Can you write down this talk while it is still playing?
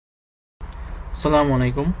আসসালামু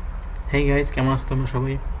আলাইকুম। Hey guys, কেমন আছো তোমরা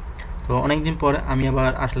সবাই? তো অনেকদিন পর আমি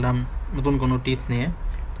আবার আসলাম নতুন কোনো টিপস নিয়ে।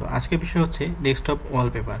 তো আজকের বিষয় হচ্ছে ডেস্কটপ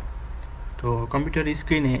ওয়ালপেপার। তো কম্পিউটার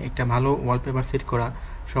স্ক্রিনে একটা ভালো ওয়ালপেপার সেট করা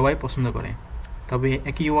সবাই পছন্দ করে, তবে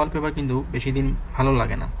একই ওয়ালপেপার কিন্তু বেশি দিন ভালো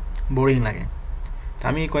লাগে না, বোরিং লাগে। তো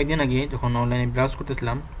আমি কয়েকদিন আগে যখন অনলাইনে ব্রাউজ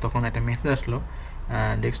করতেছিলাম তখন একটা মেসেজ আসলো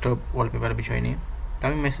ডেস্কটপ ওয়ালপেপার বিষয় নিয়ে। তো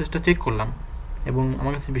আমি মেসেজটা চেক করলাম এবং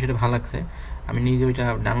আমার কাছে বিষয়টা ভালো লাগছে। আমি নিজে ওইটা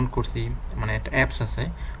ডাউনলোড করছি, মানে একটা অ্যাপস আছে,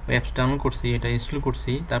 ওই অ্যাপস ডাউনলোড করছি, এটা ইনস্টল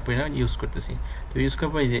করছি, তারপরে এটা ইউজ করতেছি। তো ইউজ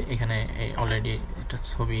করার পরে যে এখানে অলরেডি একটা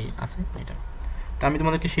ছবি আছে এটা। তো আমি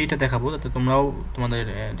তোমাদেরকে সেইটা দেখাবো যাতে তোমরাও তোমাদের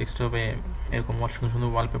ডেস্কটপে এরকম সুন্দর সুন্দর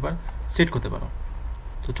ওয়ালপেপার সেট করতে পারো।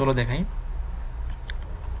 তো চলো দেখাই।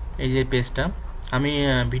 এই যে পেজটা, আমি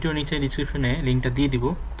ভিডিও নিচে ডিসক্রিপশনে লিঙ্কটা দিয়ে দিব,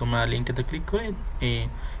 তোমরা লিঙ্কটাতে ক্লিক করে এই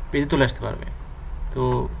পেজে চলে আসতে পারবে। তো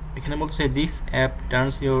এখানে বলছে this app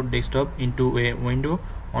turns your desktop into a window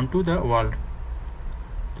অনটু the world.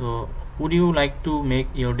 তো would you like to make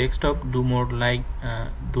your desktop do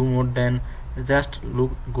more than just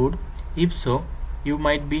look good? If so, you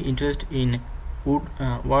might be interested in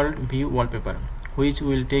Worldview wallpaper, which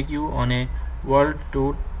will take you on a world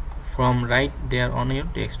tour from right there on your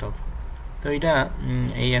desktop. তো এটা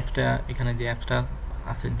এই অ্যাপসটা, এখানে যে অ্যাপসটা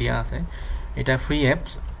আছে দেওয়া আছে, এটা ফ্রি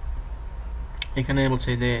অ্যাপস। এখানে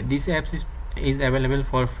বলছে যে this apps is available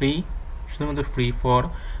for free, শুধুমাত্র free for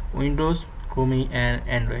Windows, ক্রোমি and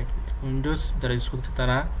Android. Windows যারা ইউজ করছে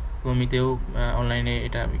তারা ক্রোমিতেও অনলাইনে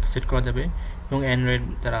এটা সেট করা যাবে, এবং অ্যান্ড্রয়েড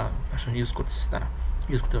যারা ভার্সন ইউজ করতেছে তারা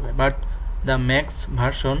ইউজ করতে হবে। But the max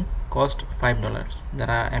version cost $5।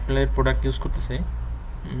 যারা অ্যাপেলের প্রোডাক্ট ইউজ করতেছে,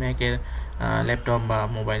 ম্যাকের ল্যাপটপ বা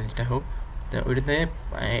মোবাইল যেটা হোক, তো ওইটাতে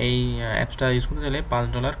এই অ্যাপসটা ইউজ করতে চাইলে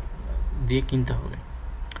 $5 দিয়ে কিনতে হবে।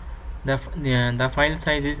 The file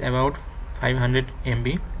size is about 500 MB,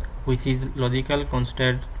 which is logical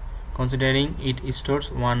considering it stores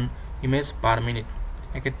one image per minute.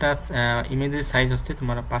 একটা ইমেজের সাইজ হচ্ছে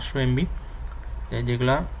তোমার 500 MB,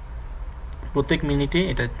 যেগুলা প্রত্যেক মিনিটে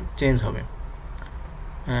এটা চেঞ্জ হবে।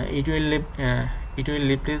 It will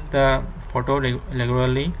replace the photo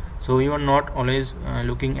regularly, so you are not always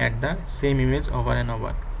looking at the same image over and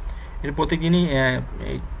over. এর প্রত্যেক দিনই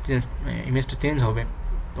ইমেজটা চেঞ্জ হবে,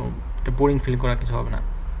 তো এটা বোরিং ফিল করা কিছু হবে না,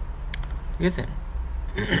 ঠিক আছে।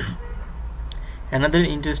 Another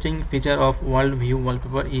interesting feature of Worldview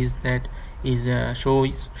wallpaper is that it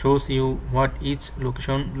shows you what each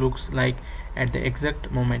location looks like at the exact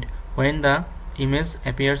moment when the image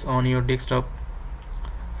appears on your desktop.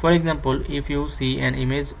 For example, if you see an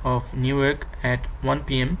image of New York at 1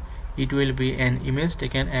 p.m., it will be an image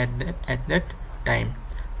taken at that time.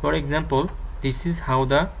 For example, this is how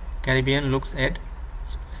the Caribbean looks at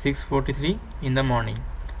 6:43 in the morning.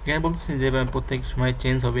 এখানে বলতেছি যে প্রত্যেক সময়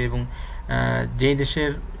change হবে, এবং যেই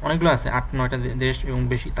দেশের অনেকগুলো আছে, 8-9টা দেশ এবং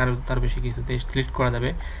বেশি, তার বেশি কিছু দেশ সিলেক্ট করা যাবে।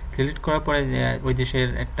 সিলেক্ট করার পরে ওই দেশের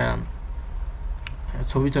একটা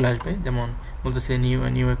ছবি চলে আসবে। যেমন বলতেছে নিউ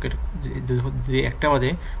ইয়র্কের যদি 1টা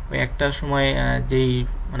বাজে, ওই 1টার সময় যেই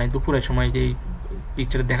মানে দুপুরের সময় যেই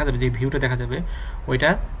পিকচার দেখা যাবে, যে ভিউটা দেখা যাবে, ওইটা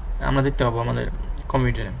আমরা দেখতে পাবো আমাদের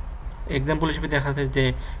কম্পিউটারে। এক্সাম্পল হিসেবে দেখা যাচ্ছে যে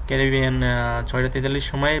ক্যারিবিয়ান 6:43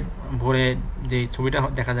 সময় ভোরে যে ছবিটা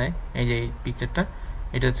দেখা যায়, এই যে পিকচারটা,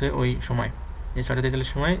 এটা হচ্ছে ওই সময়, যে 6:43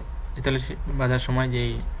 সময় 43 বাজার সময়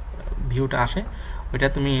যেই ভিউটা আসে, ওইটা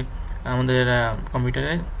তুমি আমাদের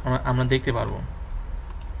কম্পিউটারে আমরা দেখতে পারবো,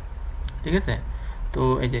 ঠিক আছে। তো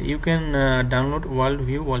এই যে you can download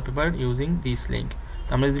Worldview wallpaper using this link. তো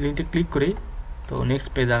আমরা যদি লিঙ্কটা ক্লিক করি, তো নেক্সট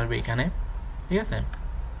পেজ আসবে এখানে, ঠিক আছে।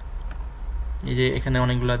 এই যে এখানে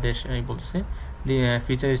অনেকগুলো দেশ বলতেছে, দি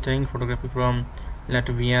feature steering photography from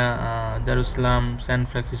Latvia, Jerusalem, San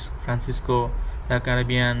Francisco, the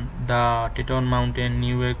Caribbean, the Teton mountain,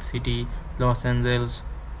 new York city, Los Angeles,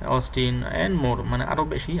 Austin and more. মানে আরও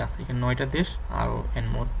বেশি আছে, এখানে 9টা দেশ, আরও অ্যান্ড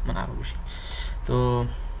মোর, মানে আরও বেশি। তো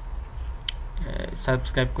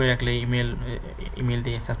সাবস্ক্রাইব করে রাখলে, ইমেল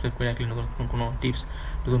দিয়ে সাবস্ক্রাইব করে রাখলে নতুন কোনো টিপস,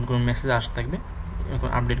 নতুন কোনো মেসেজ আসতে থাকবে, নতুন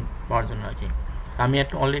আপডেট পাওয়ার জন্য আর কি। আমি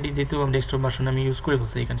একটা অলরেডি যেহেতু ডেস্কটপ ভার্সন আমি ইউজ করে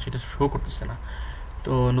ফেলছি, এখানে সেটা শো করতেছে না।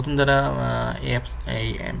 তো নতুন যারা এই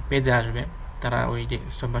পেজে আসবে, তারা ওই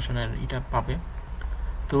ডেস্কটপ ভার্সনের এটা পাবে।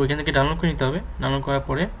 তো এখান থেকে ডাউনলোড করে নিতে হবে। ডাউনলোড করার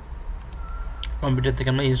পরে কম্পিউটার থেকে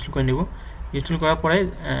আমরা ইনস্টল করে নিব। ইনস্টল করার পরে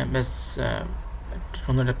ব্যাস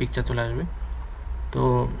সুন্দর একটা পিকচার চলে আসবে। তো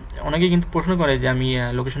অনেকে কিন্তু প্রশ্ন করে যে আমি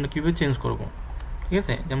লোকেশনটা কীভাবে চেঞ্জ করব, ঠিক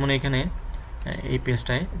আছে। যেমন এখানে এই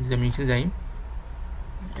পেজটায় যদি আমি নিচে যাই,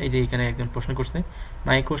 এই যে এখানে একজন প্রশ্ন করছে,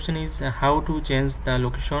 মাই question is how to change the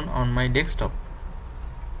location on my desktop.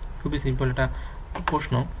 খুবই সিম্পল একটা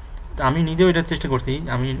প্রশ্ন। তো আমি নিজেও এটা চেষ্টা করছি,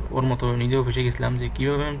 আমি ওর মতো নিজেও ফেসে গেছিলাম যে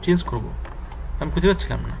কীভাবে আমি চেঞ্জ করব, আমি খুঁজে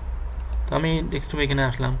পাচ্ছিলাম না। তো তো আমি ডেস্কটপে এখানে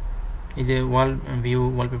আসলাম, এই যে ভিউ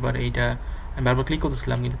ওয়ালপেপার, এইটা আমি বারবার ক্লিক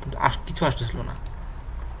করতেছিলাম কিন্তু কিছু আসতেছিল না।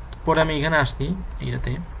 পরে আমি এখানে আসছি,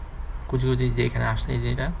 এইটাতে কুচি যে এখানে আসছে, এই যে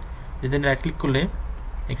এটা যদি রাইট ক্লিক করলে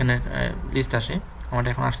এখানে লিস্ট আসে। আমারটা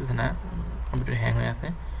এখন আসতেছে না, কম্পিউটার হ্যাং হয়ে আছে।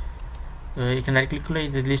 তো এখানে রাইট ক্লিক করলে এই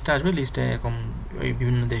যে লিস্টটা আসবে, লিস্টে এরকম ওই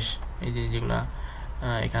বিভিন্ন দেশ, এই যে যেগুলো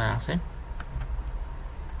এখানে আছে,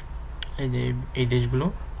 এই যে এই দেশগুলো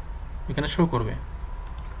এখানে শো করবে।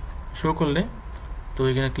 শো করলে তো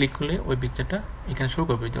এখানে ক্লিক করলে ওই পিকচারটা এখানে শো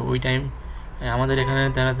করবে। তো ওই টাইম আমাদের এখানে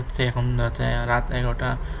দেখা যাচ্ছে এখন রাত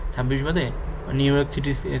 11:26 বাজে। নিউ ইয়র্ক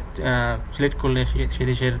সিটি সিলেক্ট করলে সে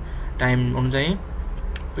দেশের টাইম অনুযায়ী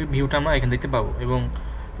ওই ভিউটা আমরা এখানে দেখতে পাবো, এবং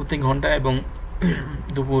প্রত্যেক ঘন্টা এবং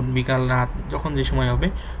দুপুর বিকাল রাত যখন যে সময় হবে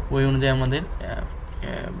ওই অনুযায়ী আমাদের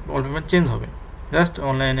ওয়ালপেপার চেঞ্জ হবে। জাস্ট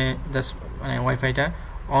অনলাইনে মানে ওয়াইফাইটা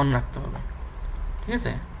অন রাখতে হবে, ঠিক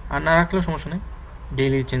আছে? আর না রাখলেও সমস্যা নেই,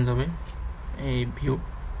 ডেইলি চেঞ্জ হবে এই ভিউ।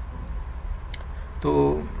 তো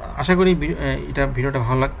আশা করি এটা ভিডিওটা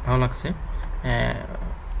ভালো লাগছে।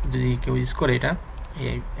 যদি কেউ ইউজ করে এটা,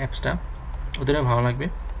 এই অ্যাপসটা, ওদেরও ভালো লাগবে,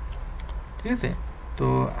 ঠিক আছে? তো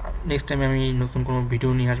নেক্সট টাইমে আমি নতুন কোনো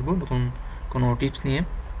ভিডিও নিয়ে আসবো, নতুন কোনো টিপস নিয়ে,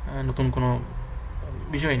 নতুন কোনো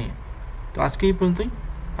বিষয় নিয়ে। তো আজকে এই পর্যন্তই,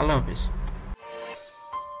 আল্লাহ হাফেজ।